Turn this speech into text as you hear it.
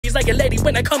like a lady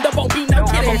when I come up on beat. No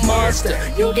kidding. I'm a monster.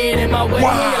 You get in my way.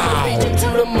 I'ma beat you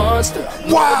to the monster.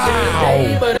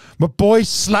 Wow. My boy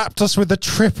slapped us with a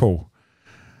triple.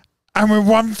 And we're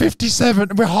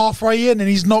 157. We're halfway in and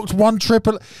he's knocked one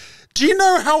triple. Do you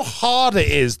know how hard it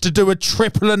is to do a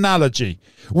triple analogy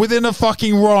within a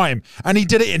fucking rhyme? And he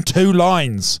did it in 2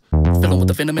 lines. Fill him with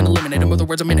the venom and eliminate him. Other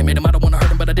words, I made him. I don't want to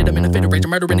hurt him, but I did him in a fit of rage. I'm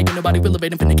murdering again. Nobody will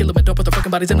evade him. Finna kill him. Don't put the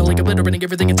fucking bodies in the lake, obliterating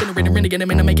everything, incinerating, renegade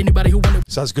him, and make anybody who wonder.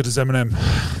 It's as good as Eminem.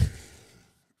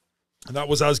 That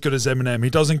was as good as Eminem. He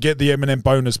doesn't get the Eminem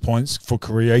bonus points for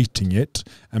creating it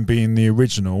and being the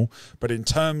original. But in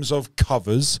terms of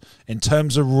covers, in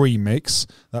terms of remix,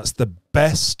 that's the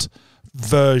best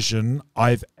version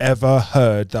I've ever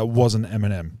heard that wasn't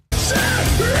Eminem.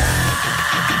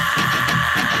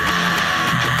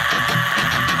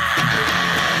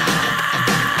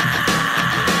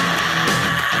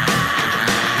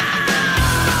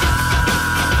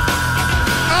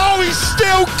 Oh, he's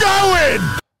still going!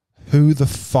 Who the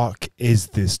fuck is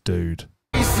this dude?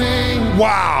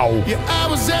 Wow! Yeah, I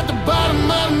was at the bottom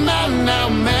of the mountain, now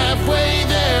I'm halfway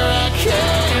there. I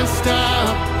can't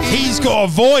stop. He's got a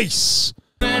voice.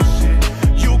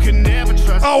 You can never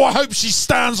trust. Oh, I hope she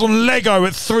stands on Lego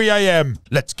at 3 a.m.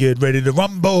 Let's get ready to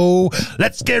rumble.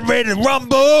 Let's get ready to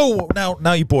rumble.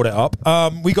 Now you brought it up.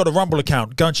 We got a Rumble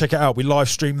account. Go and check it out. We live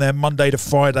stream there Monday to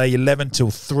Friday, 11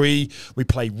 till 3. We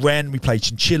play Ren. We play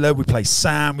Chinchilla. We play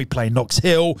Sam. We play Knox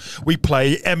Hill. We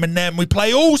play Eminem. We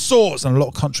play all sorts. And a lot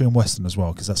of country and western as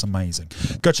well, because that's amazing.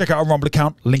 Go check out our Rumble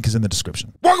account. Link is in the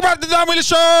description. Welcome back to the Dan Wheeler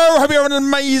Show. Hope you're having an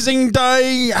amazing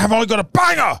day. Have I got a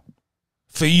banger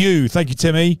for you? Thank you,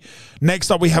 Timmy.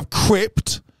 Next up, we have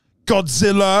Crypt,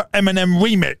 Godzilla, Eminem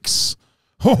remix.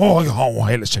 Oh,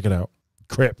 hey, let's check it out.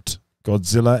 Crypt,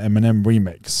 Godzilla, Eminem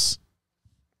remix.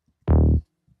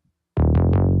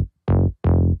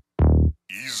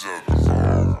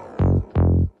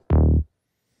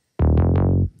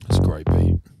 That's a great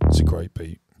beat. It's a great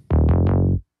beat.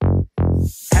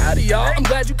 Howdy, y'all. I'm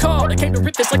glad you called. I came to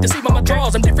rip this like the seam on my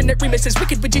drawers. I'm different at remixes.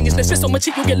 Wicked with genius. There's just so much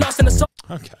shit you'll get lost in the song.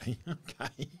 Okay.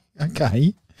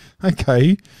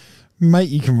 Mate,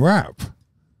 you can rap.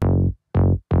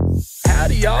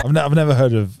 Howdy, y'all. I've never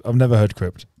heard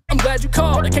Crypt. I'm glad you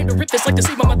called. I came to rip this like the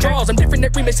seam on my drawers. I'm different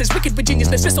at remixes. Wicked with genius.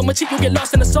 There's just so much shit you'll get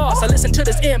lost in the sauce. I listened to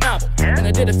this M album and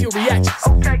I did a few reactions.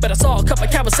 But I saw a couple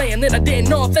of cowards saying that I didn't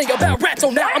know a thing about rap. So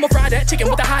now I'ma fry that chicken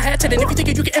with a hi-hat. And if you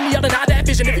think you can end me out and eye that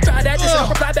vision, if you try that, just I'll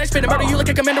reply back, spin and murder you like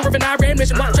a commander of an Iran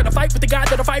mission. While I'm trying to fight with the guy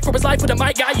that'll fight for his life with a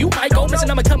mic guy, you might go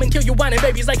missing. I'ma come and kill you whining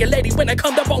babies like a lady when I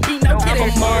come up on beat. No kidding.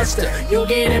 I'm a monster. You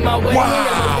get in my way.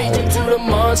 I'ma beat you to the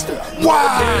monster.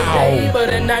 Wow. But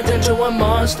at night turn to a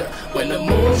monster. When the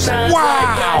moon shines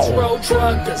like God's road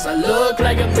truckers, I look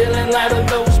like a villain like of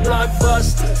those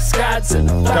blockbusters. Scott's in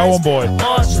the Go on, boy.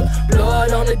 Monster.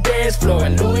 Blood on the dance floor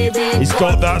and Louis V. He's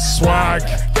got that swag.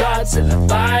 God's in the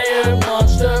fire.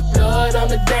 Monster. Blood on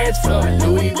the dance floor and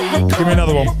Louis V. Give me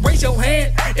another one. Raise your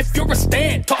hand if you're a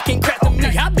stand. Talking crap to me.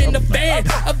 I've been a fan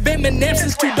of Eminem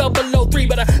since 2003,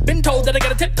 but I've been told that I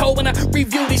gotta tiptoe when I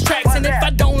review these tracks. And if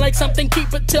I don't like something,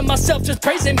 keep it to myself. Just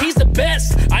praise him. He's the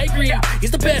best. I agree.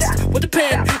 He's the best with the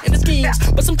pen and the schemes.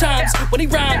 But sometimes when he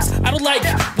rhymes, I don't like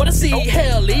what I see.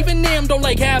 Hell, even them don't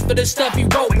like half of the stuff he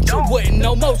wrote. But you wouldn't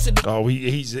know most of it. Oh,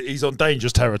 he's on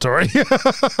dangerous territory.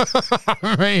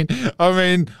 I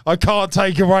mean, I can't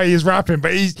take away his rapping,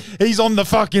 but he's on the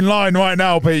fucking line right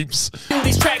now, peeps. Do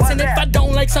these tracks, and if I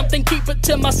don't like something, keep it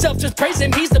to myself. Just praise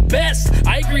him. He's the best.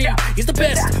 I agree. He's the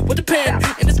best with the pen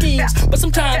and the schemes. But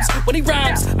sometimes when he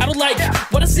rhymes, I don't like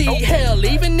what I see. Hell,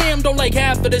 even them don't like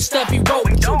half of the stuff he wrote.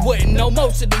 But you wouldn't know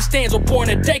most of these stands were born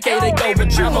a decade ago.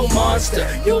 But I'm a monster.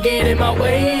 You get in my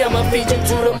way. I'm a feature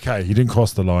to the Okay, he didn't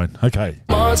cross the line. Okay.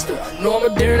 monster.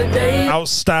 Normal during the day.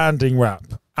 Outstanding rap.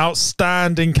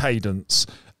 Outstanding cadence.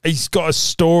 He's got a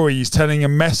story. He's telling a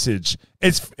message.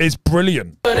 It's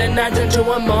brilliant. But at night turn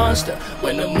to a monster.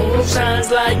 When the moon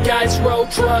shines like ice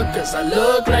road truckers, I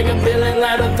look like a villain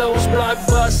out of those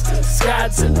blockbusters.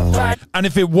 Scott's in the fight. And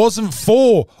if it wasn't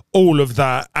for all of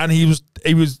that, and he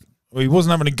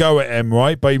wasn't having a go at M,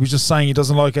 right? But he was just saying he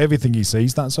doesn't like everything he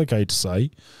sees. That's okay to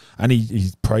say. And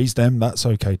he praised them. That's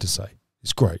okay to say.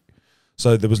 It's great.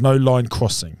 So there was no line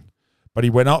crossing. But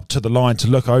he went up to the line to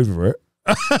look over it.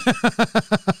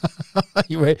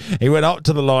 He went up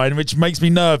to the line, which makes me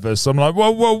nervous. I'm like,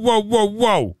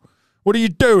 whoa. What are you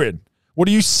doing? What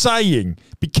are you saying?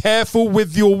 Be careful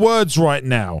with your words right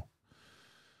now.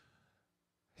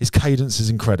 His cadence is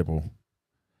incredible.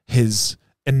 His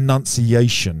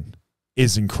enunciation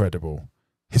is incredible.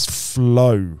 His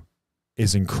flow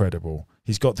is incredible.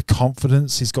 He's got the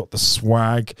confidence. He's got the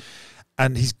swag.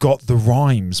 And he's got the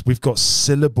rhymes. We've got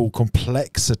syllable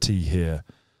complexity here.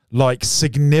 Like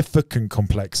significant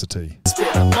complexity.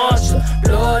 Monster,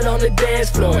 blood on the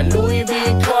dance floor, and Louis V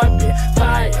carpet,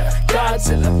 fire,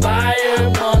 Godzilla,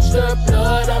 fire, monster,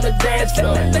 blood on the dance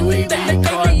floor, Louis V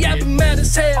carpet. I've been mad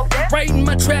as hell, writing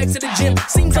my tracks at the gym.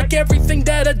 Seems like everything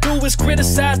that I do is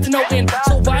criticized to no end.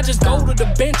 So I just go to the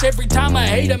bench every time a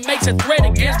hater makes a threat.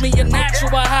 It gives me a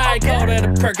natural high, call that a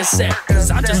Percocet. Cause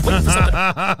I'm just waiting for something.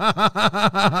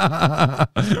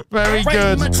 Very good.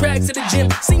 Writing my tracks at the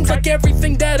gym. Seems like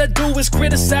everything that I do is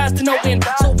criticized to no end.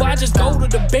 So I just go to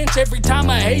the bench every time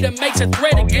a hater makes a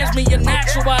threat. It gives me a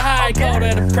natural high, call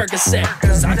that a Percocet.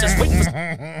 Cause I'm just waiting for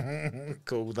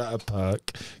Call that a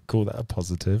perk. Call that a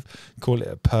positive. Call it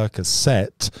a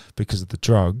Percocet because of the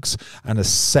drugs. And a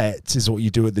set is what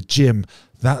you do at the gym.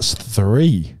 That's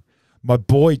 3. My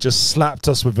boy just slapped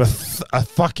us with a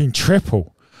fucking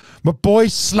triple. My boy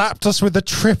slapped us with a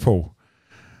triple.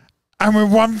 And we're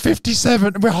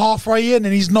 157. We're halfway in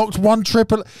and he's knocked 1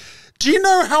 triple. Do you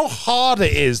know how hard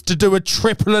it is to do a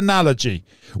triple analogy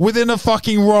within a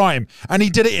fucking rhyme? And he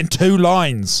did it in 2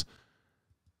 lines.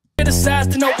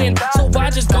 criticized to no end. So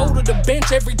I just go to the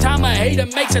bench every time a hater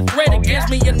makes a threat. It gives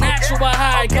me a natural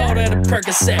high, call that a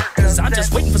Percocet. Cause I'm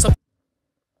just waiting for some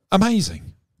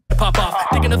amazing. pop off,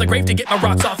 dig another grave to get my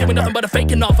rocks off. You ain't nothing but a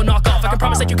faking off a knockoff. I can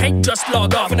promise that you can't just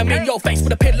log off. And I'm in your face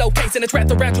with a pillowcase and it's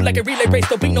wrapped around you like a relay race.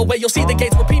 There'll be no way you'll see the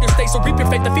gates where Peter stays. So reap your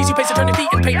fate, the fees you pay, eternity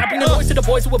and pain. I bring the noise to the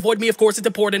boys who avoid me. Of course, it's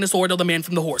the port and the sword of the man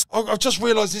from the horse. I've just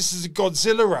realised this is a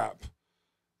Godzilla rap.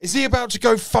 Is he about to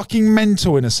go fucking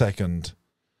mental in a second?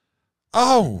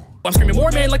 Oh. I'm screaming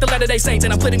more man like the Latter-day Saints,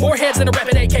 and I'm splitting more heads than a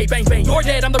rapid AK. Bang, bang. You're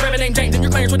dead, I'm the rapper named James, and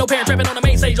your claims with no parents rapping on the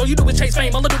main stage. All you do is chase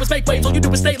fame, all I do is make waves. All you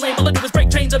do is stay lame, all I do is break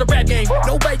chains of the rap game.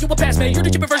 No way, you a pass man. You're the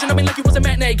cheaper version of me like you was a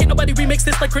matinee. Can't nobody remix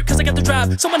this like Crip, cause I got the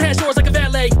drive. Someone has yours like a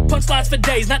valet. Punchlines for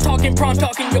days, not talking prom,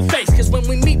 talking your face. Cause when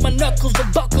we meet, my knuckles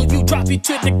will buckle. You drop you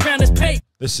to the ground as pay.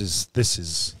 This is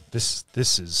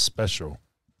special.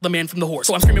 The man from the horse.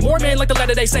 So I'm screaming more man like the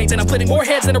Latter-day Saints, and I'm splitting more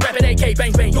heads than a rapid AK.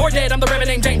 Bang, bang. You're dead, I'm the rapper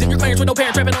named James, and your claims with no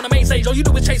parents rapping on the main stage. All you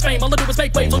do is chase fame, all I do is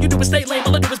make waves. All you do is stay lame,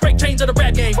 all I do is break chains of the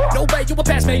rap game. No way, you a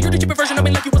pass man. You're the cheaper version of me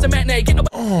like you was a matinee. Can't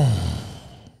nobody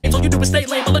all you do is stay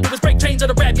lame, all I do is break chains of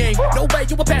the rap game. No way,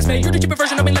 you a pass man. You're the cheaper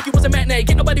version of me like you was a matinee.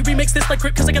 Can't nobody remix this like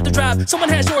Crip, cause I got the drive. Someone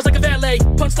has yours like a valet.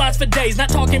 Punchlines for days, not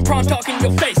talking prom, talking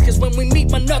your face. Cause when we meet,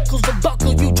 my knuckles will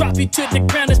buckle. You drop you to the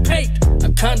ground as paid.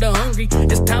 I'm kinda hungry,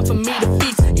 it's time for me to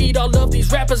feast. Eat all of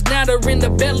these rappers, now they're in the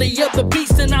belly of the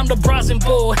beast. And I'm the brazen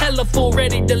bull, hella full,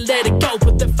 ready to let it go.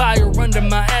 Put the fire under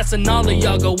my ass and all of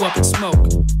y'all go up and smoke.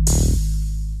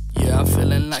 Yeah, I'm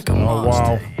feeling like a monster.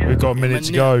 Oh, wow. We've got a minute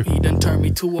to go. He done turned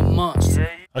me to a monster.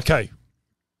 Okay.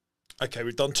 Okay,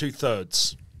 we've done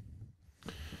 2/3.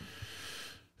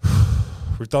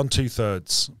 We've done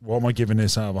 2/3. What am I giving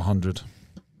this out of 100?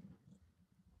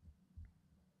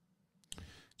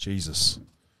 Jesus.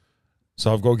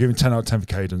 So I've got to give him 10 out of 10 for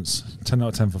cadence, 10 out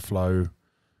of 10 for flow.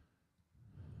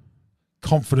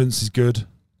 Confidence is good.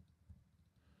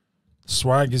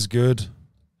 Swag is good.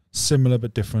 Similar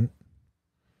but different.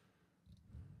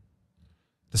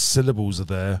 The syllables are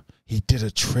there. He did a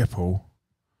triple.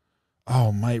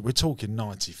 Oh, mate, we're talking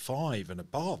 95 and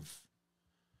above.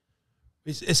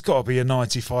 It's got to be a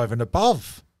 95 and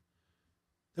above.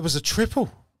 There was a triple.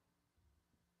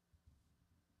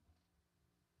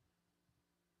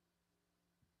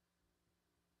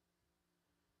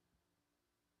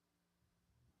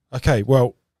 Okay,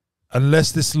 well,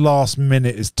 unless this last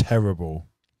minute is terrible,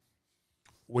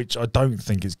 which I don't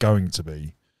think it's going to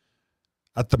be,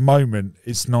 at the moment,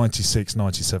 it's 96,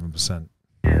 97%.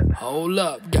 Hold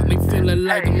up, got me feeling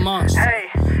like a monster.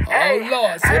 Oh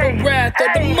Lord, feel the wrath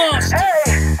of the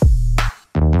monster.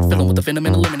 Filling with the venom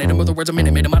and eliminate him. Other words, I'm in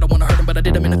it. Made him. I don't want to hurt him, but I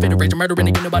did him in a fit of rage. I'm murdering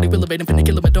again. Nobody will evade him. Finna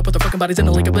kill him. Don't put the fucking bodies in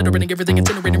the lake. Obliterating everything.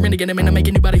 Incinerating. Renegade him. And I make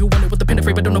anybody who want it with the pen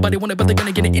afraid, but don't nobody want it, but they're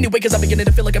gonna get it anyway. Cause I'm beginning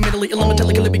to feel like I'm mentally ill. I'm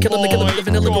mentally killing me, killing the killer with the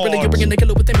vanilla gorilla. You're bringing the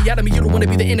killer within me out of me. You don't want to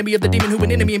be the enemy of the demon who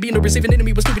an enemy and being a receiving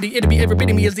enemy was stupid. It'd be ever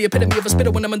beating me as the epitome of a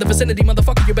spitter when I'm in the vicinity.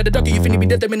 Motherfucker, you better duck it. You finna be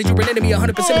dead the minute you an enemy. 100%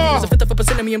 of me was a fifth of a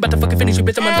percent of me. I'm about to fucking finish you,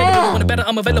 bitch. I'm unavailable. When I'm better,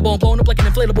 I'm available. I'm blowing up like an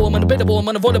inflatable. I'm unavailable. I'm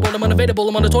unavoidable. I'm unavailable.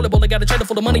 I'm unavoidable. I got a trailer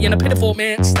full of money and a pitiful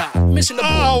man. Stop. Mission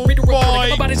abort. Read the report.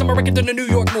 My body's on my record than the New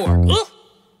York morgue. Oh,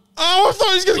 I thought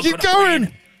he was going to keep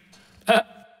going.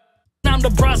 I'm the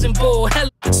brazen bull, hell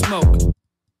smoke.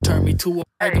 Turn me to a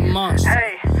fucking monster.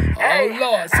 Oh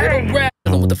Lord, feel the rap.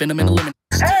 Filling with the venom and eliminate.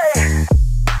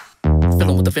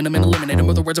 Filling with the venom and eliminate him.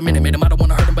 Other words, I'm in it. Made him. I don't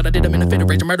want to hurt him, but I I did them in a fit of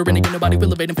rage. I'm murdering again, nobody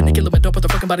will evade. I'm finna kill them and don't put the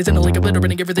fucking bodies in the lake,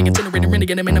 obliterating everything, incinerating,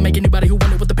 renegade. I'm making anybody who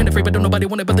want it with the pen of free, but don't nobody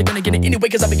want it, but they're gonna get it anyway.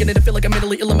 Cause I'm beginning to feel like I'm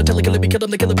mentally ill. I'm a killer, be killed.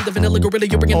 I'm the killer, be the vanilla gorilla.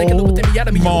 You're bringing the killer within me out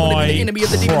of me. You don't wanna be the enemy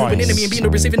of the demon, who an enemy, and being a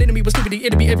receiving enemy was stupidity.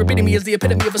 It'll be every bit of me as the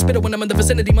epitome of a spitter when I'm in the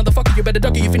vicinity. Motherfucker, you better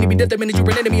duck it. You finna be dead the minute you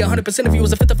an enemy. 100% of you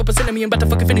is a fifth of a percent of me. I'm about to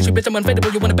fucking finish you, bitch. I'm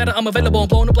unfadable. You want it better? I'm available. I'm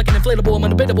blowing up like an inflatable. I'm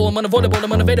undebatable. I'm unavoidable.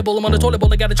 I'm unavailable. I'm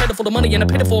unatoilable. I got a trailer full of money and a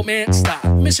pitiful man. Stop.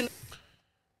 Mission.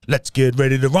 Let's get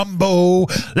ready to rumble.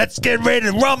 Let's get ready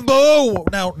to rumble.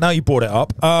 Now you brought it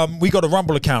up. We got a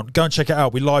Rumble account. Go and check it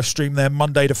out. We live stream there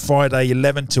Monday to Friday,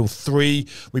 11 till 3.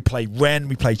 We play Ren,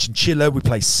 we play Chinchilla, we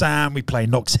play Sam, we play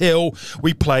Knox Hill,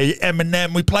 we play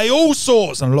Eminem, we play all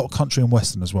sorts, and a lot of country and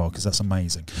western as well, because that's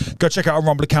amazing. Go check out our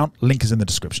Rumble account. Link is in the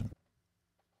description.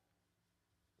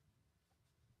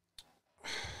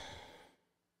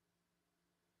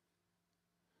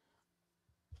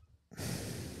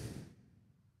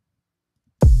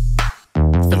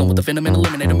 Fill him with the venom and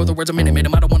eliminate him. Other words, I'm intimate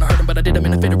him. I don't wanna hurt him, but I did him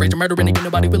in a fit of rage. I'm murdering again,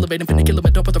 nobody will evade him. Finna kill him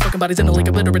and don't put the fucking bodies in the lake,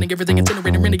 obliterating everything,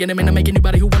 incinerating, renegade. I'm making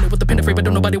anybody who want it with the pen of free, but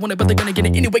don't nobody want it, but they're gonna get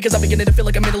it anyway. Cause I'm beginning to feel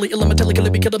like I'm mentally ill. I'm a killer,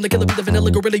 be killed. I'm the killer, be the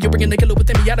vanilla gorilla. You're bringing the killer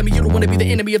within me out of me. You don't wanna be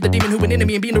the enemy of the demon, who an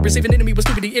enemy, and being a receiving enemy was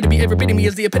stupidity. It'll be every bit of me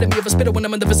as the epitome of a spitter when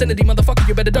I'm in the vicinity. Motherfucker,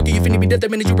 you better duck it. You finna be dead the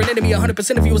minute you an enemy.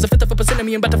 100% of you is a fifth of a percent of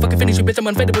me. I'm about to fucking finish you, bitch. I'm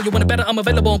unfadable. You want it better? I'm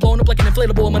available. I'm blowing up like an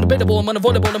inflatable. I'm undebatable. I'm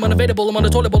unavoidable. I'm unavailable. I'm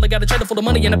unatoilable. I got a trailer full of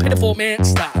money and a pitiful man.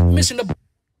 Stop. Mission to.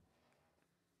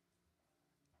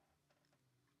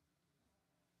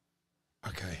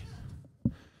 Okay.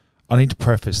 I need to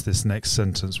preface this next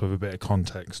sentence with a bit of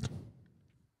context.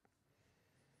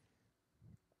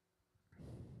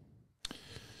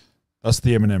 That's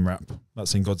the Eminem rap.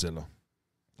 That's in Godzilla.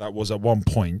 That was at one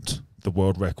point the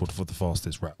world record for the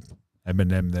fastest rap.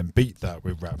 Eminem then beat that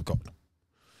with Rap God.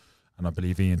 And I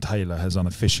believe Ian Taylor has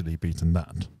unofficially beaten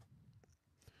that.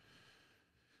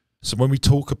 So when we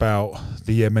talk about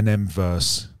the Eminem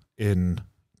verse in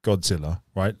Godzilla,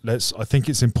 right? I think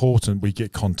it's important we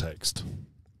get context.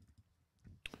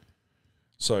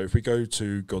 So if we go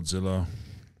to Godzilla,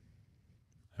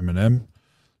 Eminem,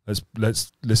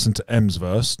 let's listen to M's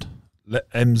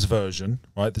version,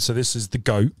 right? So this is the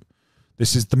GOAT,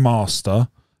 this is the master,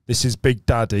 this is Big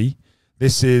Daddy,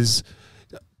 this is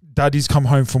Daddy's come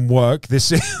home from work.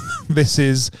 This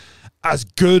is as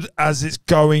good as it's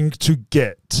going to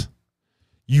get.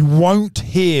 You won't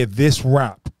hear this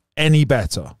rap any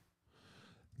better.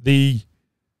 The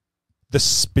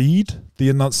speed, the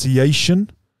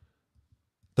enunciation,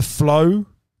 the flow,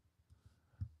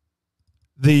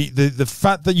 the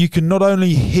fact that you can not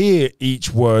only hear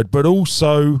each word but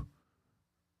also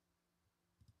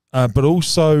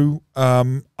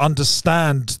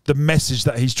understand the message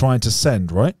that he's trying to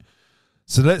send, right?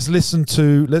 So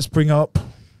let's bring up.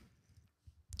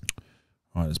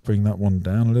 All right, let's bring that one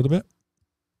down a little bit.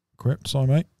 Correct, sorry,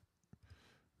 mate.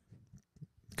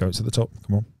 Go to the top.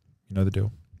 Come on. You know the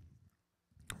deal.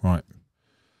 Right.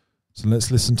 So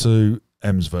let's listen to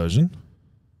M's version.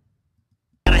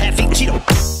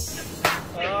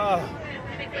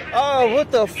 Oh,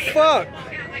 what the fuck?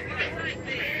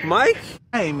 Mike?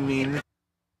 I mean...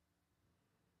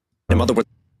 In other words...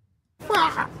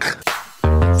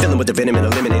 Fill him with the venom and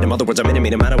eliminate him. Other words, I'm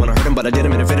intimate him. I don't want to hurt him, but I did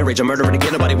him in a fit of rage. I'm murdering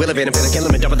again, nobody will evade him. Finna kill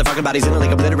him and dump the fucking bodies in the lake,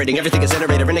 obliterating everything,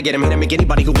 incinerator, renegade him. Make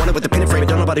anybody who want it with the pin and frame.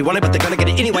 Don't nobody want it, but they're gonna get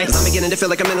it anyway. I'm beginning to feel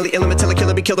like I'm mentally ill. I'm a killer,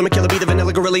 be killed. I'm a killer, be the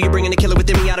vanilla gorilla. You're bringing the killer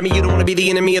within me out of me. You don't want to be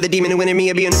the enemy of the demon, who enemy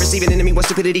of being the receiving enemy. What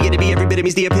stupidity it'd be? Every bit of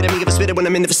me's the epitome of a spitter when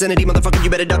I'm in the vicinity. Motherfucker, you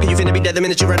better duck it. You finna be dead the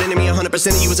minute you run enemy.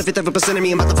 100% of you is a fifth of a percent of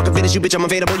me. I'm about to fucking finish you, bitch. I'm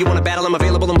available. You want to battle? I'm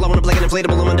available. I'm blowing up like an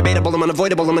inflatable. I'm undebatable. I'm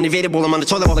unavoidable. I'm unevadable. I'm on the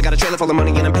toilet bowl. I got a trailer full of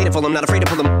money and I'm paid for. I'm not afraid to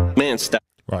pull them. Man, stop.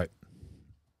 Right.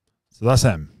 So that's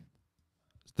M.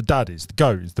 It's the daddies, the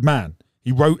goes, the man.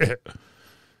 He wrote it.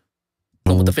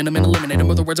 With the venom and eliminate him.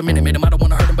 Other words, I'm intimate him. I don't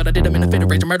wanna hurt him, but I did him in a fit of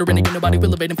rage. I'm murdering again, nobody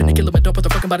will evade him. Finna kill him and don't put the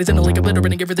fucking bodies in the lake,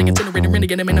 obliterating everything, incinerating,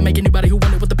 renegade. I'm making anybody who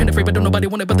want it with the pen of free, but don't nobody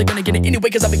want it, but they're gonna get it anyway.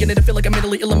 Cause I'm beginning to feel like I'm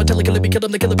mentally ill. I'm a killer, be killed.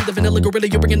 I'm the killer, be the vanilla gorilla.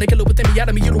 You're bringing the killer within me out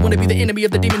of me. You don't wanna be the enemy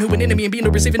of the demon, who an enemy, and being a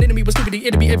receiving enemy was stupidity.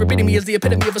 It'll be every bit of me as the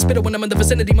epitome of a spitter when I'm in the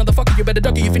vicinity. Motherfucker, you better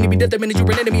duck it. You finna be dead the minute you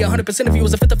an enemy. 100% of you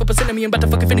is a fifth of a percent of me. I'm about to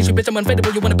fucking finish you, bitch. I'm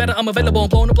unfadable. You want it better? I'm available. I'm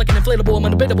blowing up like an inflatable. I'm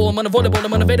undebatable. I'm unavoidable.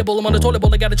 I'm unavailable. I'm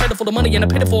unatoilable. I got a trailer full of money and a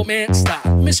pitiful man. Stop.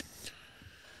 Mission.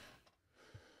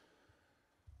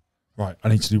 Right, I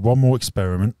need to do one more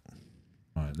experiment.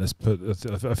 All right, let's put.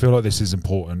 I feel like this is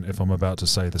important if I'm about to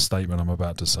say the statement I'm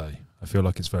about to say. I feel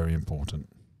like it's very important.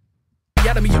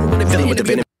 That's the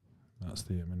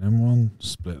Eminem one.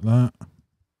 Split that.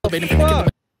 Right,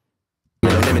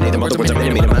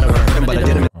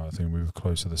 I think we were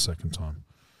closer the second time.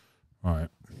 All right.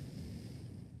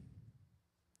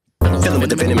 Fill him with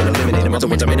the venom and eliminate him. Other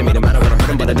words, I'm intimate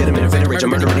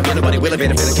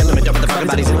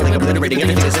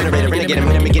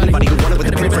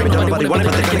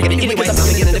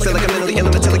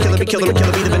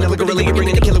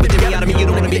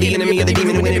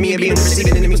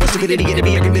what stupidity it'd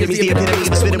be. Every bit of me's the epitome of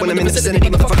the spitter when I'm in the vicinity.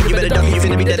 Motherfucker, you better duck. You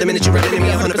finna be dead the minute you run into me.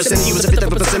 100% you was a fifth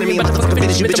of a percent of me. Motherfucker,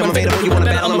 finish you, bitch. I'm available. You want a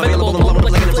battle? I'm available. I'm blowing up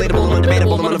like an inflatable. I'm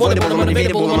undebatable. I'm unavoidable. I'm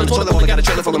unavailable. I'm on the toilet bowl. I got a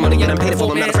trailer full of money and I'm paid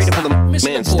for. I'm not afraid to pull them.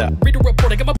 Man, stop. Read a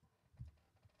report. I got my.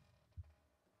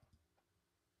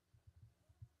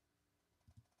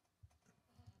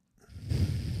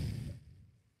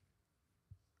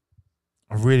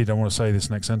 I really don't want to say this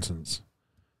next sentence,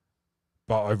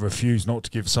 but I refuse not to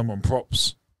give someone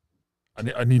props.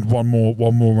 I need one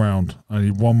more round. I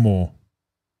need one more.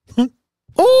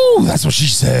 Oh, that's what she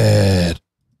said.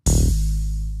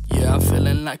 Yeah, I'm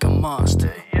feeling like a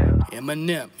monster.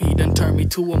 Eminem, he done turned me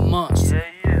to a monster.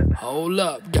 Hold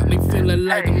up, got me feeling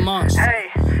like a monster.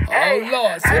 Oh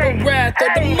Lord, feel the wrath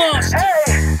of the monster.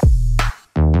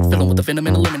 Filling with the venom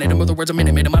and eliminate him. Other words, I'm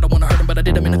intimate him. I don't wanna hurt him, but I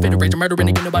did him in a fit of rage. I'm murdering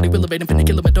again, nobody will evade him. Finna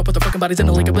kill him and don't put the fucking bodies in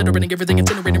the lake, obliterating everything,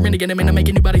 incinerating, renegade him. And I make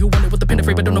anybody who want it with the pen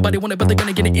afraid, but don't nobody want it, but they're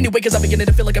gonna get it anyway. Cause I'm beginning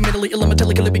to feel like I'm mentally ill. I'm until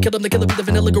I kill it, be killed. I'm the killer, be the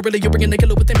vanilla gorilla. You're bringing the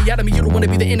killer within me out of me. You don't wanna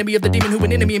be the enemy of the demon who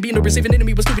an enemy and being a receiving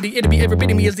enemy was stupidity. It'll be every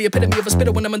bit of me as the epitome of a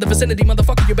spitter when I'm in the vicinity.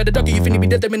 Motherfucker, you better duck it. You finna be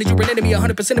dead the minute you an enemy.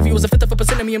 100% of you is a fifth of a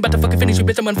percent of me. I'm about to fucking finish you,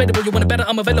 bitch. I'm unfadable. You want it better?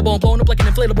 I'm available. I'm blowing up like an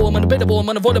inflatable. I'm undebatable. I'm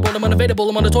unavoidable. I'm unavailable.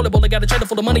 I'm on the toilet bowl. I got a trailer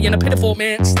full of money and a pitiful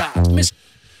man. Stop.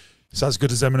 It's as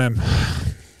good as Eminem.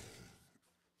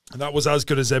 That was as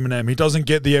good as Eminem. He doesn't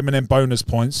get the Eminem bonus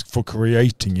points for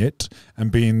creating it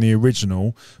and being the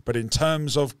original, but in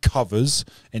terms of covers,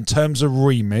 in terms of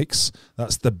remix,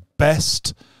 that's the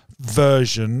best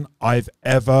version I've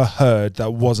ever heard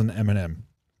that wasn't Eminem.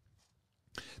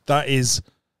 That is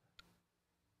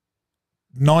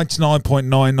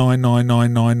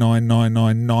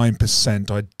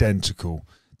 99.9999999% identical.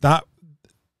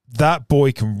 That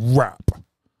boy can rap.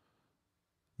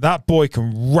 That boy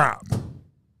can rap.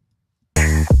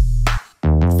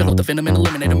 Fill up the venom and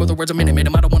eliminate him. Other words, I'm intimate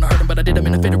him. I don't wanna hurt him, but I did him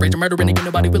in a fit of rage. I'm murdering again,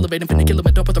 nobody will evade him. Finna kill him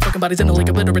and don't put the fucking bodies in the lake,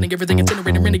 obliterating everything,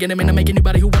 incinerating, renegade him. And I make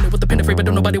anybody who want it with the pen afraid, but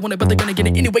don't nobody want it, but they're gonna get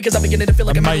it anyway. Cause I'm beginning to feel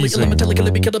like I'm mentally ill. I'm until I kill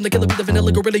it, be killed. I'm the killer, be the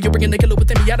vanilla gorilla. You're bringing the killer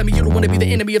within me out of me. You don't wanna be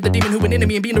the enemy of the demon who an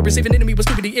enemy and being a receiving enemy was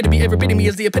stupidity. It'll be every bit of me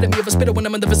as the epitome of a spitter when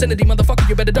I'm in the vicinity. Motherfucker,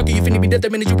 you better duck it. You finna be dead the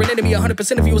minute you an enemy.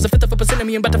 100% of you is a fifth of a percent of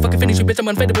me. I'm about to fucking finish you, bitch. I'm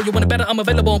unfadable. You want it better? I'm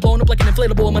available. I'm blowing up like an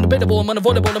inflatable. I'm undebatable. I'm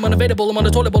unavoidable. I'm unavailable. I'm on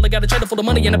the toilet bowl. I got a trailer full of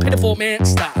money and a pitiful man.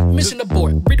 Stop. Mission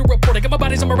abort. Read a report. I got my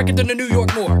bodies on my record in the New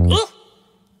York morgue.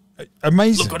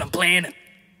 Amazing. Look what I'm planning.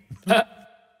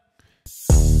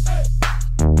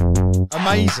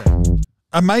 Amazing.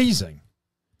 Amazing.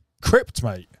 Crypt,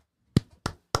 mate.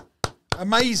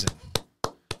 Amazing.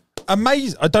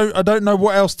 Amazing. I don't know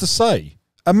what else to say.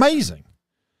 Amazing.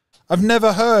 I've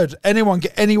never heard anyone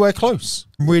get anywhere close.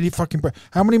 I'm really fucking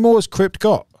how many more has Crypt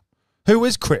got? Who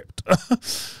is Crypt?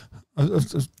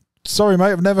 Sorry,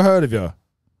 mate, I've never heard of you.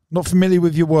 Not familiar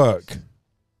with your work.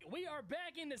 We are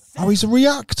back in the Oh, he's a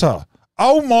reactor.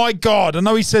 Oh my God. I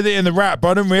know he said it in the rap, but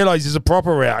I didn't realise he's a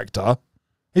proper reactor.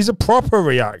 He's a proper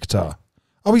reactor.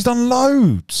 Oh, he's done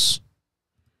loads.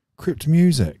 Crypt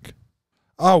music.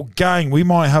 Oh, gang, we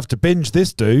might have to binge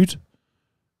this dude.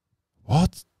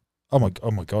 What? Oh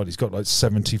my God, he's got like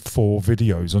 74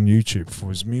 videos on YouTube for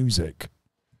his music.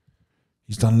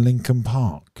 He's done Linkin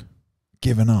Park.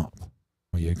 Given up.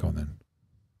 Oh yeah, go on then.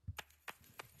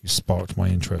 You sparked my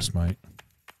interest, mate.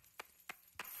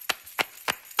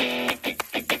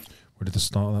 What did the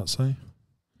start of that say?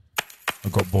 I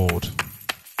got bored.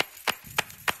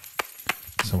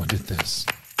 So I did this.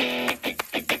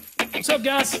 What's up,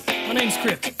 guys? My name's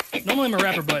Crypt. Normally I'm a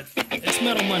rapper, but it's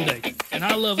Metal Monday, and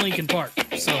I love Linkin Park,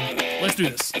 so let's do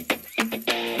this.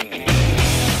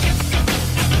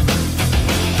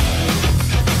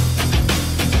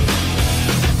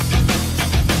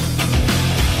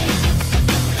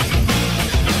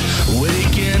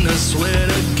 Waking a sweat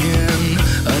again.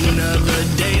 Another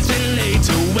day's been laid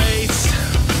to waste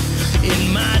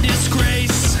in my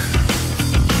disgrace.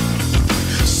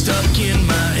 Stuck in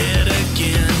my head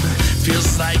again.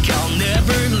 Feels like I'll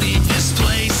never leave this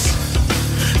place.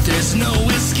 There's no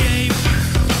escape.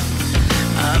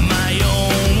 I'm my own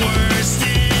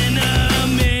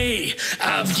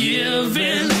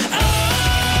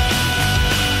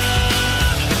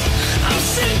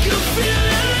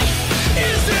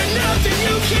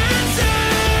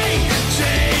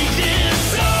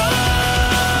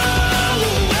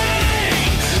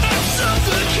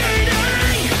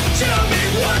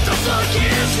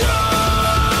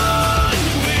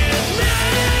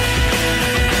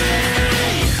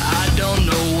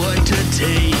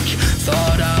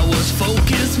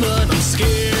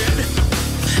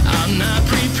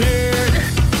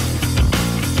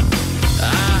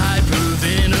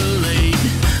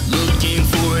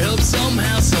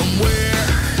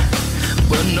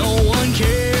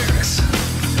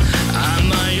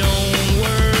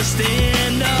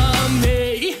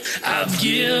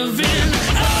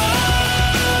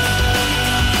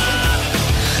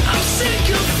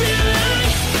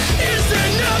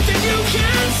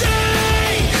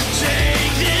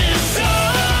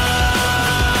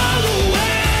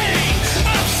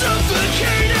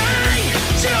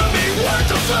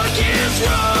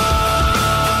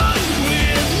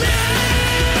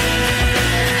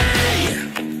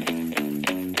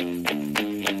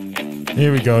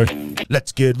Here we go.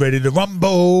 Let's get ready to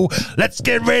rumble. Let's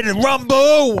get ready to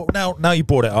rumble. Now you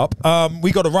brought it up.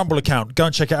 We got a Rumble account. Go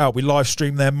and check it out. We live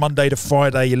stream there Monday to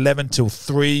Friday, 11 till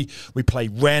 3. We play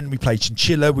Ren. We play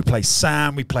Chinchilla. We play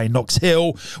Sam. We play Knox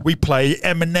Hill. We play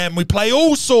Eminem. We play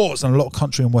all sorts. And a lot of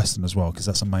country and western as well, because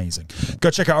that's amazing.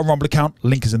 Go check out our Rumble account.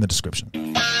 Link is in the description.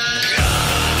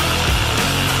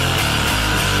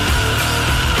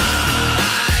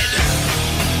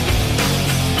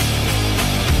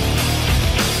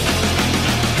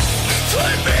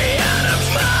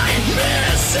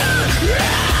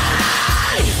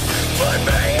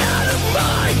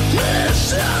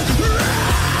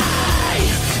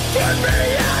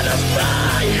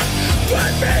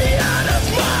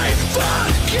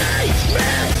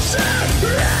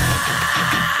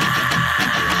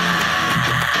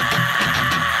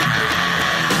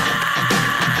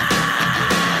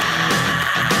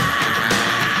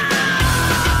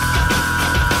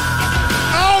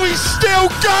 Still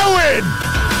going!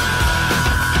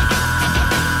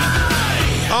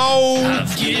 Oh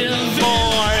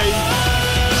my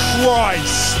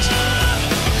Christ!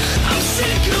 I'm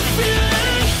sick of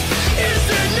feeling. Is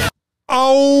there no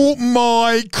Oh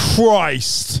my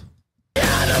Christ!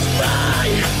 out of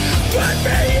my, put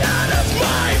me out of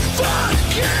my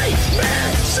fucking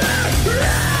misery?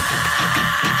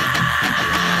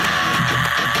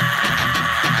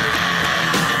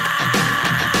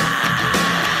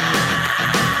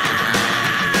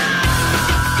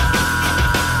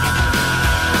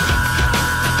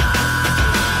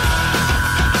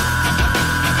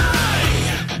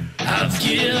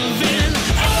 Giving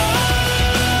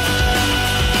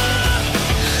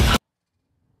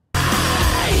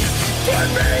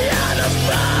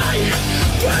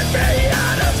put me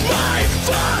out of my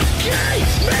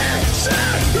fucking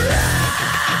misery.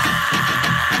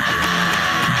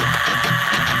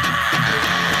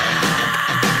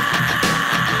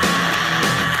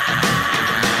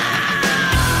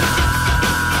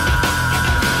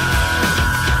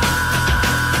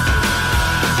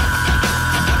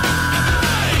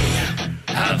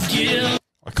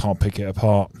 I can't pick it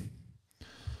apart.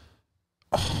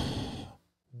 Oh,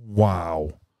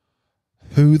 wow.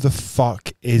 Who the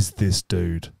fuck is this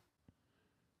dude?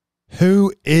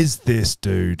 Who is this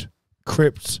dude?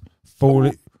 Crypt,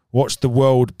 falling, watch the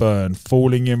world burn,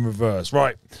 falling in reverse.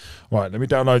 Right, let me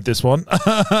download this one.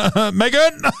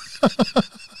 Megan!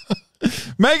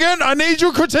 Megan, I need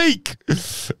your critique.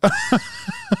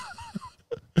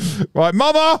 Right,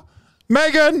 Mama,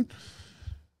 Megan.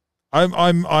 I'm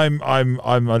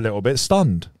a little bit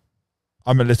stunned.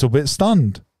 I'm a little bit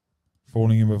stunned.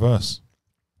 Falling in reverse.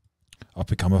 I've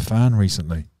become a fan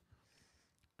recently.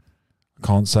 I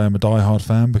can't say I'm a diehard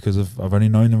fan because I've only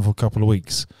known them for a couple of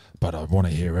weeks, but I want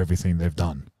to hear everything they've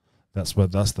done. That's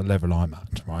the level I'm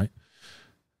at, right?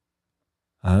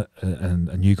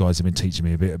 And you guys have been teaching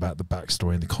me a bit about the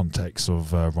backstory and the context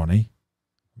of Ronnie.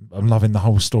 I'm loving the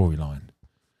whole storyline.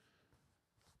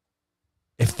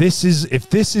 If this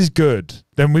is good,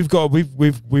 then we've.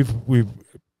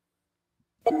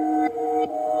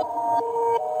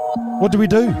 What do we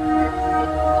do?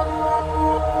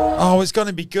 Oh, it's going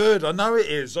to be good. I know it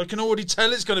is. I can already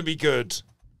tell it's going to be good.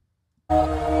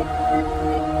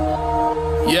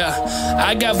 Yeah,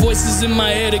 I got voices in my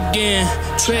head again.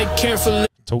 Tread carefully.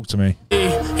 Talk to me.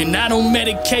 And I don't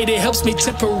medicate, it helps me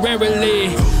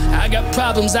temporarily. I got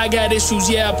problems, I got issues,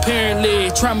 yeah, apparently.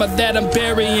 Trauma that I'm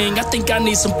burying, I think I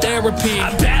need some therapy.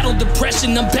 I battle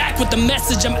depression, I'm back with the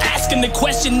message. I'm asking the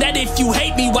question that if you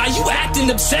hate me, why you acting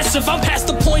obsessive? I'm past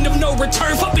the point of no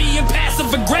return for being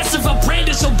passive aggressive. I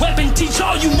brandish a weapon, teach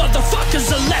all you motherfuckers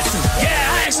a lesson. Yeah,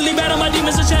 I actually battle my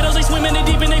demons and shadows. They swimming in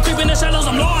deep and they creeping in the shallows.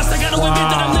 I'm lost, I gotta admit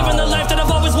that I'm living the life that I've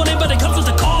always wanted, but it comes with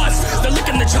a cost. They're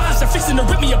licking the chops, they're fixing to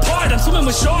rip me apart. I'm swimming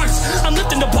with sharks, I'm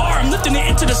lifting the bar, I'm lifting it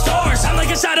into the stars. I'm like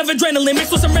a shot of adrenaline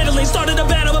mixed with some Ritalin. Started a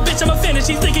battle, but bitch, I'ma finish.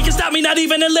 You think you can stop me? Not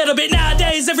even a little bit.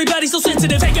 Nowadays, everybody's so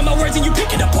sensitive. Taking my words and you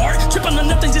pick it apart. Tripping on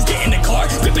nothing, just get in the car.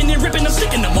 Gripping and ripping, I'm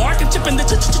sticking the mark. I'm chipping the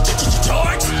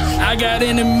charge. I got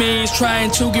enemies trying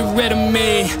to get rid of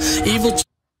me. Evil.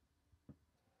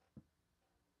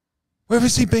 Where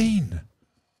has he been?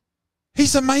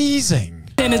 He's amazing.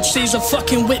 Energies are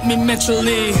fucking with me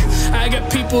mentally. I got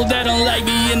people that don't like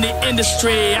me in the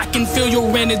industry. I can feel your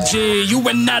energy, you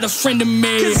are not a friend of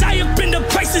me. Cause I have been to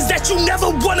places that you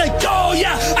never wanna go,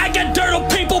 yeah. I got dirt on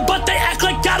people, but they act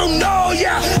like I don't know,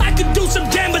 yeah. I could do some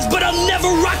damage, but I'll never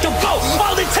rock a boat.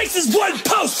 All it takes is one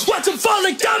post, watch them fall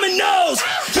like dominoes.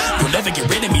 You'll never get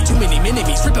rid of me, too many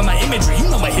enemies ripping my imagery. You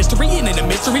know my history, and in a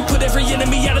mystery, put every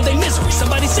enemy out of their misery.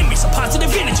 Somebody send me some positive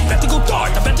energy. About to go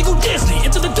dark, about to go Disney,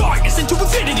 into the darkness, into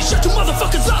infinity. Shut you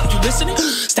motherfuckers up, you listening?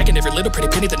 Stacking every little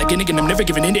pretty penny, then again, I'm never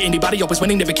giving in to anybody. Always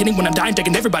winning, never kidding. When I'm dying,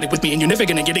 taking everybody with me, and you're never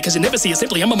gonna get it, cause you never see it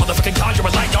simply. I'm a motherfucking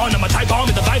conjurer, like on. I'm a type bomb,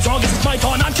 and the vibe's wrong, it's my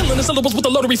con. I'm killing the syllables with a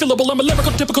load of refillable. I'm a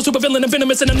lyrical, typical supervillain and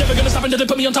venomous, and I'm never gonna stop until they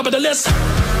put me on top of the list.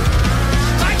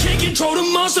 I can't control the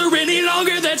monster any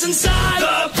longer that's inside.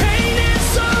 The pain and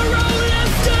sorrow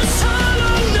left us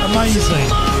hollow. No amazing.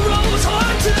 Tomorrow's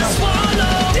hard to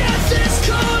swallow. Death is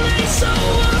calling, so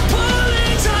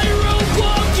appalling. Tightrope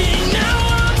walking, now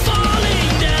I'm falling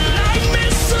down. Like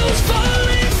missiles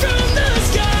falling from the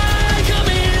sky. Come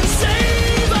and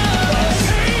save us.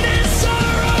 Pain and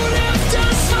sorrow left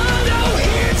us hollow.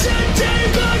 Here today,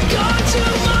 but gone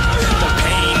tomorrow. The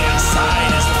pain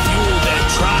inside is the fuel that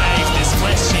drives this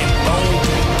flesh and bone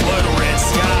through blood red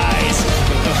skies.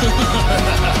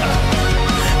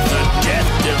 The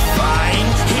death-defying,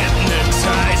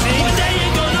 hypnotizing. One day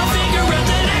you're gonna figure out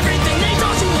that everything they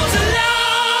thought you was a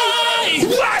lie.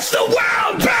 Watch the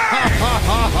world burn.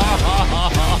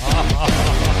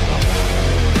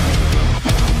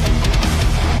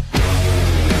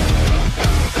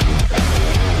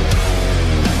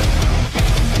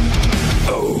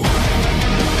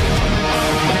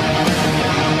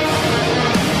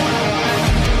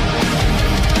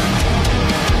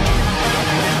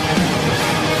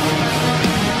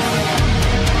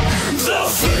 The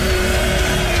fear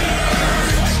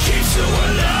keeps you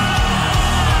alive.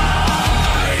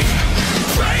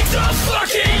 Break the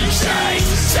fucking chains,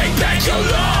 take back your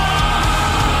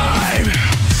life.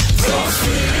 The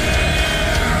fear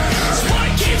is what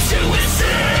keeps you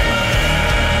insane.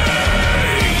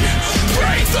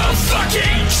 Break the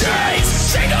fucking chains,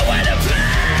 take away the pain.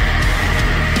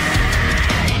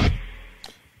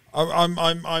 I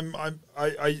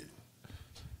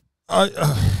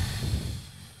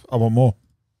want more.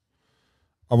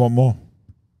 I want more.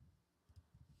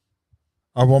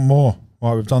 I want more.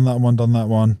 Right, we've done that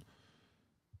one,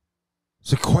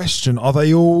 It's a question. Are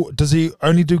they all... Does he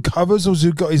only do covers, or has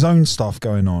he got his own stuff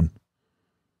going on?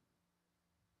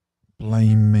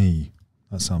 Blame me.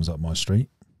 That sounds up my street.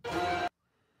 All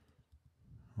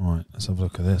right, let's have a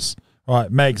look at this. All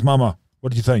right, Megs, Mama,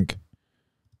 what do you think?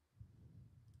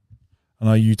 I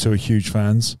know you two are huge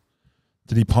fans.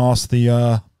 Did he pass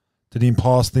the...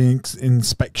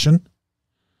 inspection?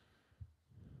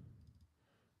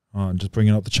 All right, I'm just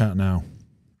bringing up the chat now.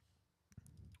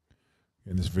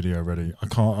 Getting this video ready. I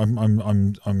can't.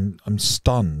 I'm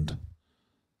stunned.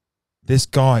 This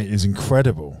guy is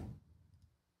incredible.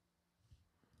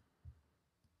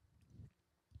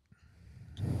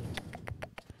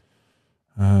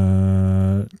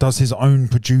 Does his own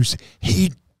produce?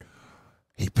 He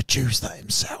produced that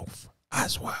himself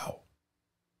as well.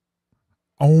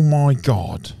 Oh my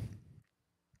God.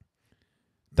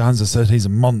 Danza said he's a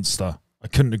monster. I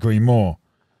couldn't agree more.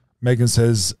 Megan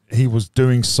says he was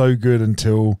doing so good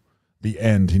until the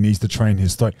end. He needs to train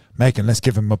his throat. Megan, let's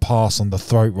give him a pass on the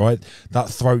throat, right?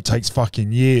 That throat takes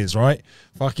fucking years, right?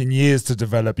 Fucking years to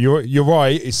develop. You're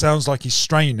right. It sounds like he's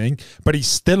straining, but he's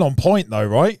still on point though,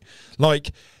 right?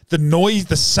 Like the noise,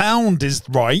 the sound is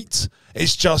right.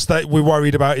 It's just that we're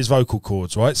worried about his vocal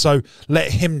cords, right? So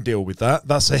let him deal with that.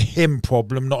 That's a him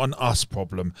problem, not an us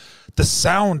problem. The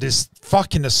sound is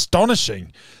fucking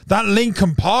astonishing. That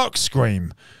Linkin Park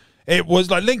scream. It was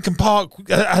like Linkin Park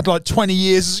had like 20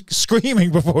 years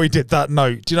screaming before he did that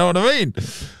note. Do you know what I mean?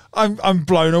 I'm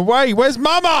blown away. Where's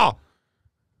Mama?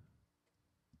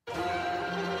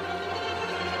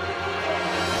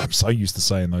 I'm so used to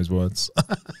saying those words.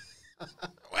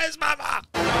 Where's Mama?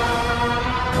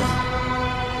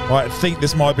 Right, I think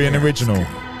this might be an original.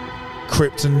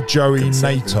 Krypton Joey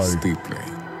NATO. Deeply.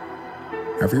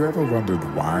 Have you ever wondered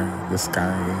why the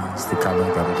sky is the color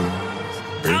that it is?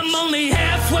 I'm only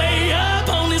halfway up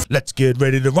on this. Let's get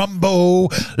ready to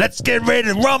rumble. Let's get ready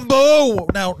to rumble.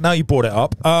 Now you brought it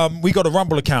up. We got a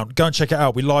Rumble account. Go and check it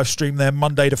out. We live stream there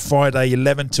Monday to Friday,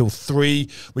 11 till 3.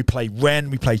 We play Ren.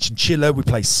 We play Chinchilla. We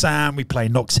play Sam. We play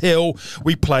Knox Hill.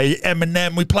 We play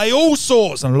Eminem. We play all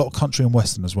sorts. And a lot of country and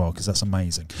western as well, because that's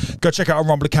amazing. Go check out our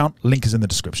Rumble account. Link is in the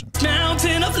description.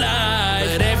 Mountain of light,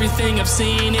 but everything I've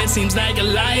seen, it seems like a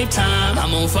lifetime.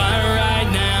 I'm on fire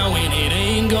right now, and it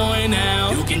ain't going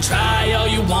out. You can try all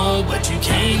you want, but you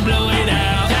can't blow it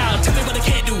out. Now, tell me what I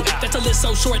can't do. That's a list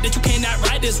so short that you cannot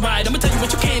ride this ride. I'ma tell you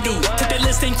what you can do. Take that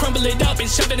list and crumble it up and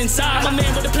shove it inside. I'm a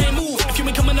man with a plan move. If you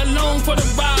been coming along for the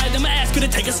ride, I'ma ask you to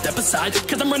take a step aside,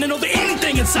 cause I'm running over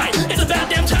anything in sight. It's about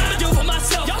damn time to do for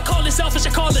myself. Y'all call it selfish,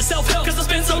 I call it self-help, cause I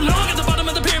spent so long at the bottom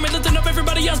of the pyramid lifting up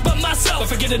everybody else but myself. But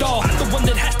forget it all, I'm the one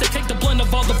that has to take the blunt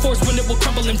of all the force when it will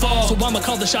crumble and fall. So I'ma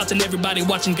call the shots and everybody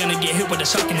watching gonna get hit with a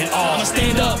shocking and awe. I'ma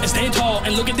stand up and stand tall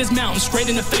and look at this mountain straight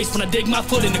in the face when I dig my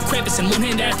foot in the crevice and one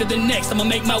hand after the next. I'ma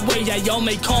make my way, yeah, y'all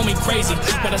may call me crazy,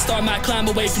 but I start my climb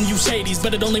away from you shadies.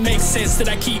 But it only makes sense that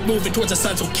I keep moving towards the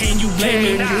sun, so can you blame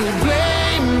me? Can you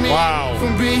blame me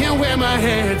for being where my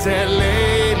head's at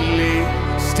lately?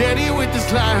 Steady with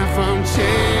this life I'm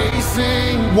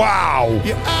chasing. Wow.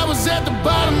 Yeah, I was at the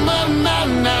bottom of the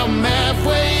mountain, now I'm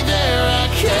halfway there. I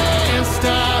can't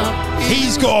stop.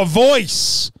 He's got a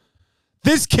voice.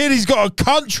 This kid, he's got a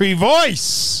country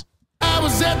voice. I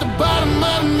was at the bottom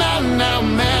of the mountain, now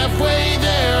I'm halfway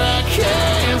there. I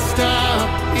can't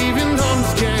stop, even though I'm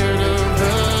scared of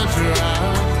the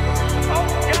drop.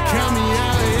 Count me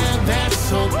out, yeah,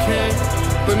 that's okay.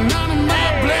 But none of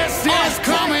my blessings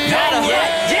coming your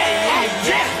way.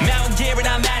 Mount Garrett,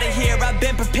 I'm out of here. I've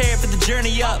been prepared for the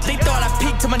journey up. They thought I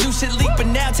peaked till my new shit leaked, but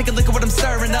now take a look at what I'm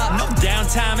stirring up. No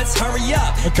downtime, it's hurry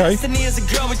up. Okay. Destiny is a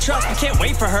girl we trust, we can't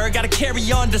wait for her. Gotta carry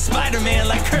on to Spider-Man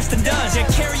like Kirsten does. Yeah,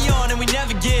 carry on and we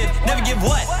never give. Never give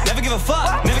what? Never give a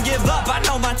fuck. Never give up. I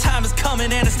know my time is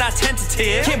coming and it's not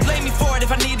tentative. Can't blame me for it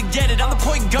if I need to get it. I'm the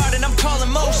point guard and I'm calling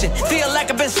motion. Feel like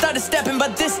I've been started stepping,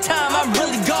 but this time I'm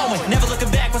really going. Never looking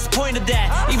back, what's the point of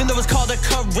that? Even though it's called a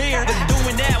career, but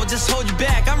doing that will just hold you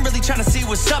back. I'm really trying to see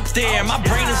what's up there. My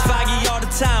brain is foggy all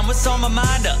the time. What's on my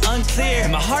mind are unclear.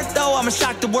 In my heart though, I'ma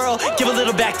shock the world. Give a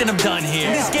little back, then I'm done here.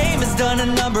 This game has done a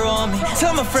number on me.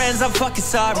 Tell my friends I'm fucking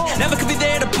sorry. Never could be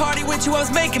there to party with you. I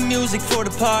was making music for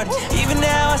the party. Even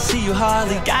now I see you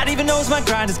hardly. God even knows my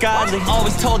grind is godly.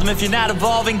 Always told him if you're not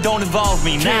evolving, don't involve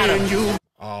me. Nada.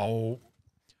 Oh,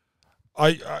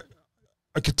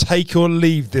 I could take or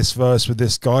leave this verse with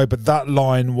this guy, but that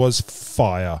line was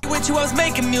fire. With you, I was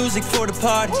making music for the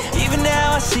party. Even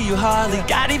now I see you hardly.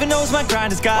 God even knows my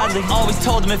grind is godly. Always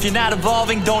told him if you're not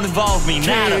evolving, don't involve me.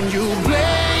 Nada. Can you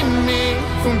blame me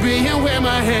for being where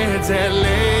my head's at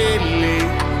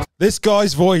lately? This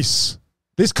guy's voice,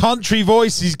 this country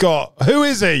voice he's got. Who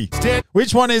is he?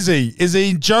 Which one is he? Is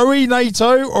he Joey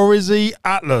NATO or is he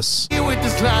Atlas? With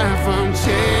this life I'm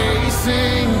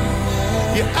chasing.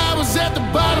 Yeah, I was at the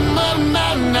bottom of the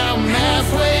mountain, now I'm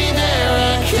halfway there.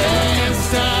 I can't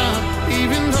stop,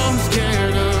 even though I'm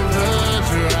scared of the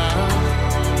drop.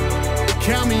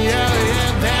 Count me out,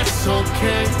 yeah, that's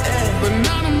okay. But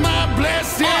none of my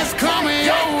blessings coming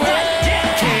your way.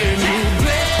 Can you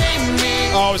blame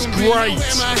me? Oh, it's great.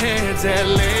 Where my head's at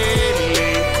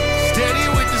lately.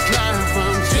 Steady with this life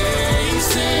I'm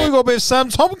chasing. We got a bit of Sam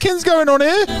Tompkins going on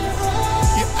here.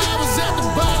 Yeah, I was at the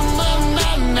bottom of the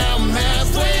mountain, now I'm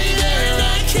halfway there.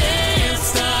 I can't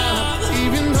stop,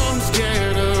 even though I'm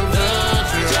scared of the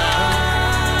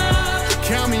drop.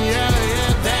 Count me out,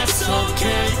 yeah, that's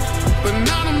okay. But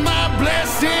none of my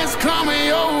blessings coming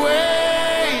your way.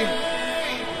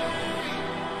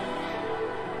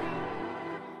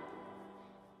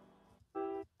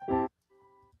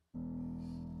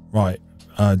 Right,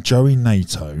 Joey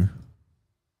NATO.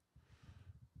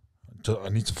 I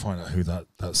need to find out who that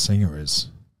singer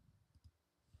is.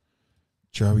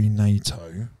 Joey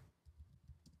NATO.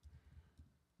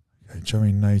 Okay,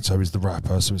 Joey NATO is the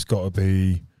rapper, so it's got to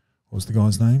be, what's the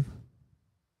guy's name?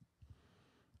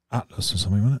 Atlas or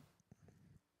something, wasn't it?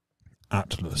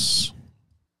 Atlas.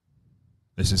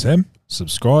 This is him.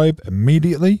 Subscribe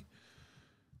immediately.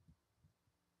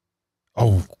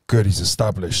 Oh, good, he's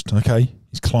established. Okay,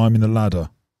 he's climbing the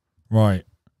ladder. Right.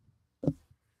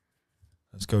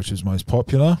 Let's go to his most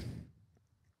popular.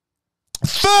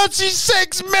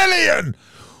 36 million!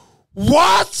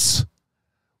 What?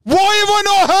 Why have I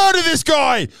not heard of this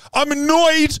guy? I'm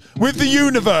annoyed with the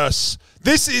universe.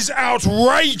 This is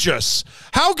outrageous.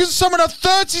 How can someone have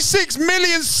 36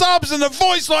 million subs and a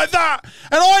voice like that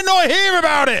and I not hear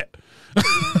about it?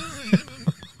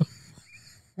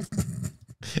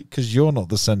 Because you're not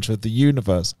the center of the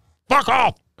universe. Fuck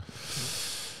off!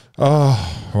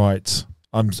 Oh, right.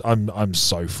 I'm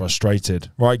so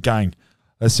frustrated. Right, gang.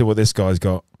 Let's see what this guy's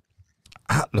got.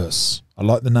 Atlas. I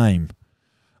like the name.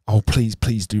 Oh, please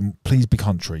be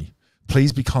country.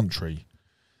 Please be country.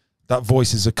 That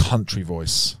voice is a country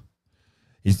voice.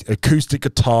 He's acoustic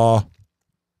guitar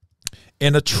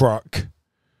in a truck.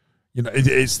 You know,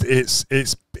 it's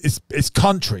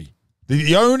country.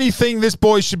 The only thing this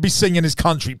boy should be singing is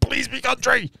country. Please be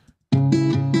country.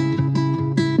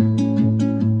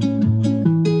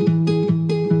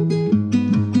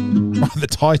 The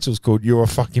title's called "You're a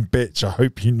Fucking Bitch." I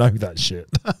hope you know that shit.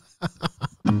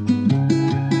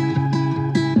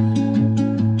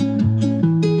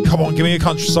 Come on, give me a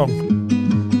country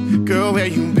song. Girl, where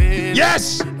you been?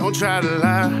 Yes! Don't try to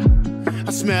lie.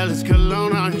 I smell this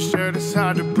cologne on your shirt. It's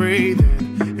hard to breathe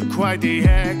in. You're quite the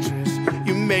actress.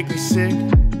 You make me sick.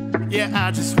 Yeah, I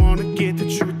just wanna get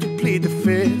the truth to plead the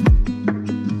fifth.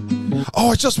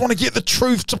 Oh, I just want to get the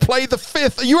truth to play the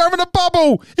fifth. Are you having a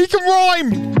bubble? He can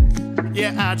rhyme.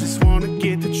 Yeah, I just wanna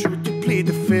get the truth to plead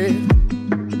the fifth.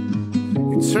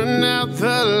 You turn out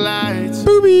the lights,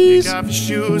 Boobies. take off your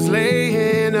shoes,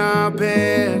 lay in our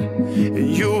bed, and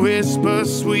you whisper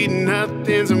sweet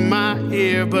nothings in my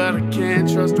ear, but I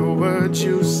can't trust a word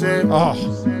you said. Oh.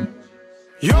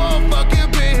 You're a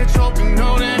fucking bitch, hope you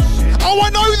know that shit. Oh, I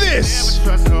know this. Never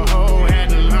trust a hoe, had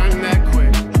to learn that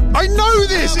quick. I know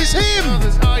this. It's him.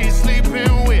 Others are you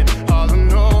sleeping with? All I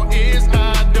know is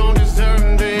I don't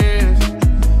deserve this.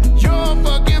 You're a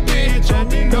fucking bitch,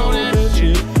 hope you know that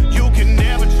shit. You can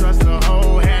never trust a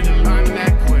hoe, had to learn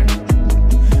that quick.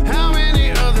 How many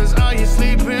others are you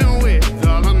sleeping with?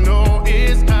 All I know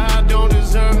is I don't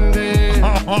deserve this.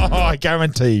 I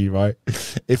guarantee you, right?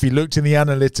 If you looked in the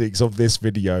analytics of this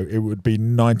video, it would be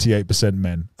 98%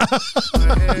 men.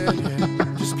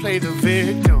 Just play the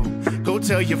victim. Go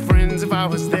tell your friends if I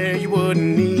was there, you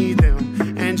wouldn't need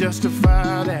them. And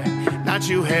justify that, not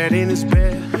you head in his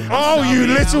bed. Oh, you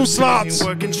little sluts.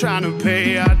 Working, trying to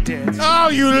pay our debts. Oh,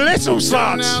 you little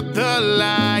Turn sluts. out the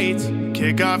lights,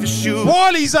 kick off your shoes.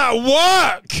 While he's at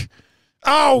work.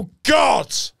 Oh,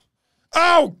 God.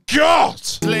 Oh, God.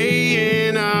 Lay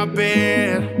in our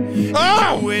bed.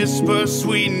 Oh. You whisper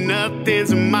sweet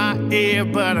nothings in my ear,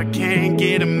 but I can't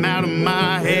get them out of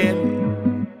my head.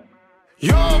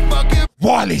 You're fucking.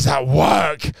 While he's at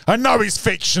work. I know it's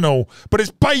fictional, but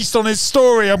it's based on his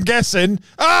story, I'm guessing.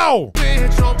 Oh.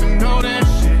 Bitch, hope you know that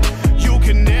shit. You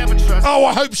can never trust. Oh,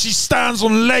 I hope she stands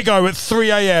on Lego at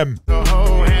 3 a.m. The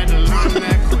hoe had to learn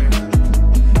that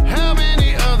quick. How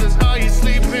many others are you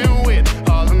sleeping with?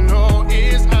 All I know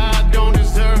is I don't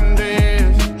deserve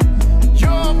this.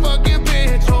 You're a fucking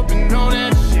bitch, hope you know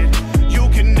that shit. You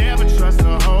can never trust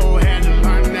the hoe, had to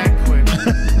learn that quick.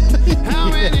 How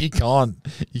many You can't.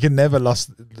 You can never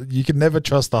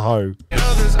trust the hoe.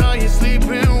 others are you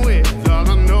sleeping with? All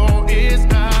I know is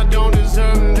I don't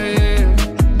deserve this.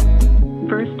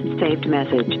 First saved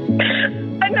message.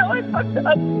 I know I fucked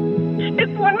up.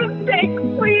 It's one mistake.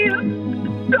 Please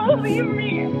don't leave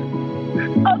me.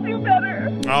 I'll do better.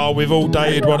 Oh, we've all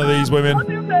dated one of these I'll women.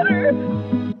 do better.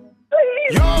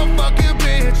 Please. You're a fucking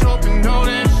bitch, hope you know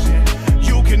that shit.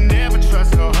 You can never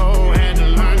trust a hoe, had to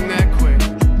learn that quick.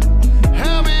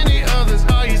 How many others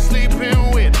are you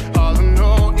sleeping with? All I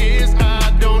know is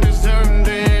I don't deserve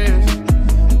this.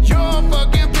 You're a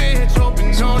fucking bitch, hope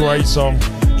you know Great that song.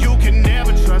 you can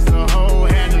never trust a hoe,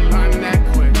 had to learn that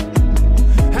quick.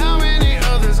 How many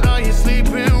others are you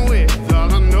sleeping with?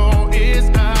 All I know is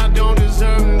I don't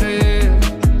deserve this.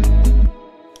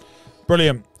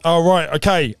 Brilliant. All right.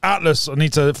 Okay. Atlas. I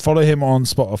need to follow him on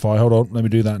Spotify. Hold on. Let me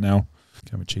do that now.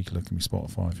 Have a cheeky look at me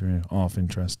Spotify if you're half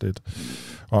interested.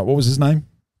 All right. What was his name?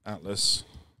 Atlas.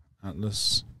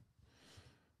 Atlas.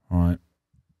 All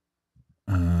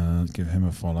right. Give him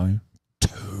a follow.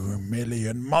 2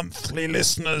 million monthly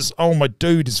listeners. Oh, my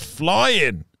dude is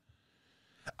flying.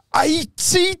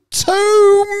 82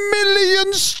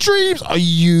 million streams. Are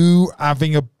you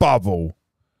having a bubble?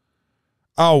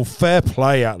 Oh, fair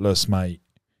play, Atlas, mate.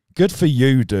 Good for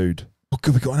you, dude. Oh,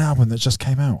 good. We got an album that just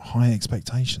came out. High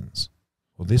Expectations.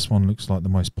 Well, this one looks like the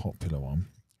most popular one.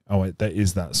 Oh, wait, there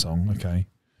is that song. Okay.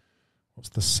 What's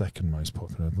the second most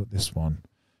popular? Look, this one.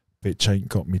 Bitch ain't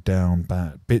got me down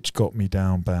bad. Bitch got me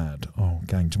down bad. Oh,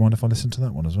 gang, do you mind if I listen to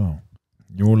that one as well?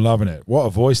 You're all loving it. What a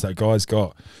voice that guy's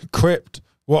got. Crypt,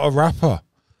 what a rapper.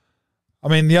 I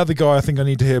mean, the other guy I think I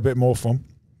need to hear a bit more from.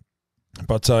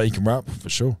 But he can rap for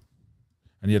sure.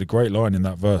 And he had a great line in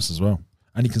that verse as well.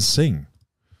 And he can sing.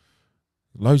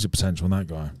 Loads of potential in that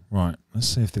guy. Right, let's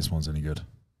see if this one's any good.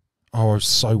 Oh, I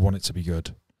so want it to be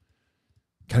good.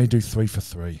 Can he do 3 for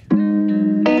 3?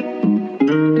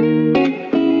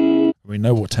 We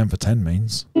know what 10 for 10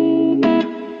 means.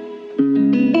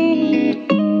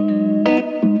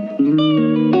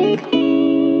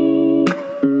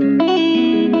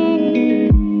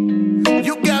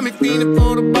 You got me feeling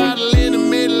for the bottle in the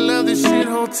middle of this shit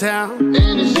hotel.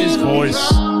 His voice.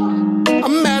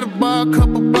 I'm at a bar, a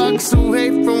couple blocks away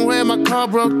from where my car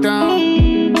broke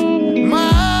down.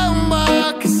 My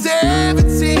mark is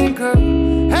 17,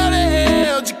 girl. How the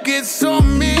hell did you get so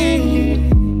mean?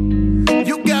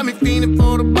 You got me feeling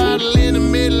for the bottle in the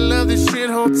middle of this shit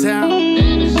hotel.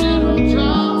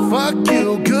 Fuck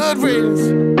you, good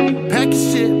riddance. Pack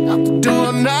your shit out the door,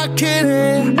 I'm not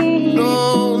kidding.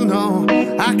 No, no,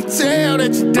 I can tell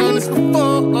that you've done this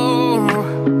before.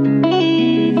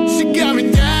 She got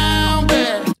me down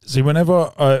bad. See,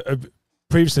 whenever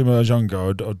previously when I was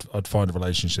younger, I'd find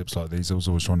relationships like these. I was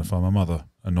always trying to find my mother,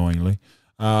 annoyingly.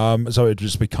 So it'd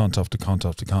just be cunt after cunt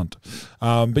after cunt.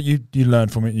 But you learn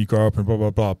from it and you grow up and blah, blah,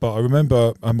 blah. But I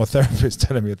remember my therapist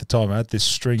telling me at the time I had this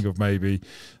string of maybe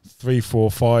 3,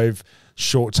 4, 5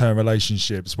 short-term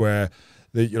relationships where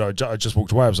I just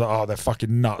walked away. I was like, oh, they're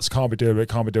fucking nuts. Can't be doing it.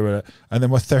 Can't be doing it. And then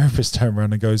my therapist turned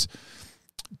around and goes,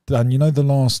 Dan, you know the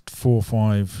last 4 or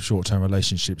 5 short-term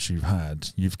relationships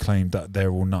you've claimed that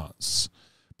they're all nuts.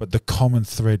 But the common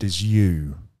thread is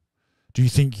you. Do you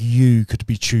think you could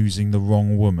be choosing the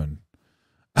wrong woman?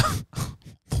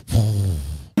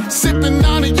 Sipping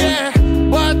on it, yeah.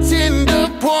 Bartender,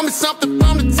 pour me something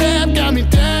from the tab. Got me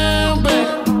down,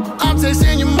 babe. I'm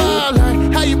tasting your mind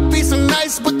like how you be so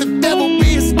nice, but the devil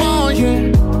be a spawn,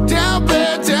 yeah. Down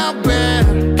bad, down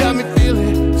bad. Got me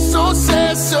feeling so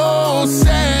sad, so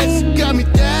sad. She got me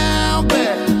down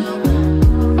bad.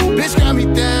 Bitch got me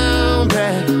down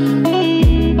bad.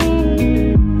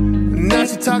 Now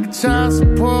she talking child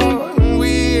support, and we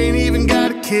ain't even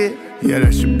got a kid. Yeah,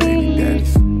 that's your baby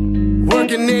daddy's.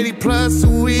 Working 80 plus a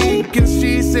week, and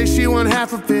she say she want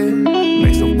half of it.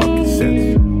 Makes no fucking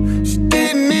sense. She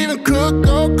didn't even cook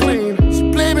or clean.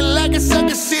 She played me like a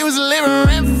sucker. She was living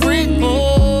rent free.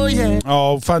 Oh yeah.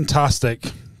 Oh,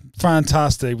 fantastic,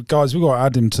 fantastic, guys. We got to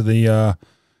add him to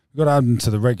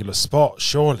the regular spot,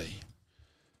 surely.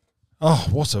 Oh,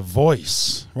 what a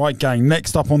voice. Right, gang,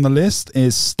 next up on the list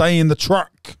is Stay in the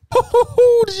Truck.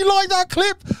 Did you like that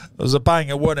clip? It was a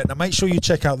banger, wasn't it? Now, make sure you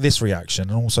check out this reaction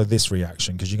and also this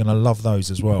reaction because you're going to love those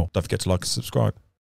as well. Don't forget to like and subscribe.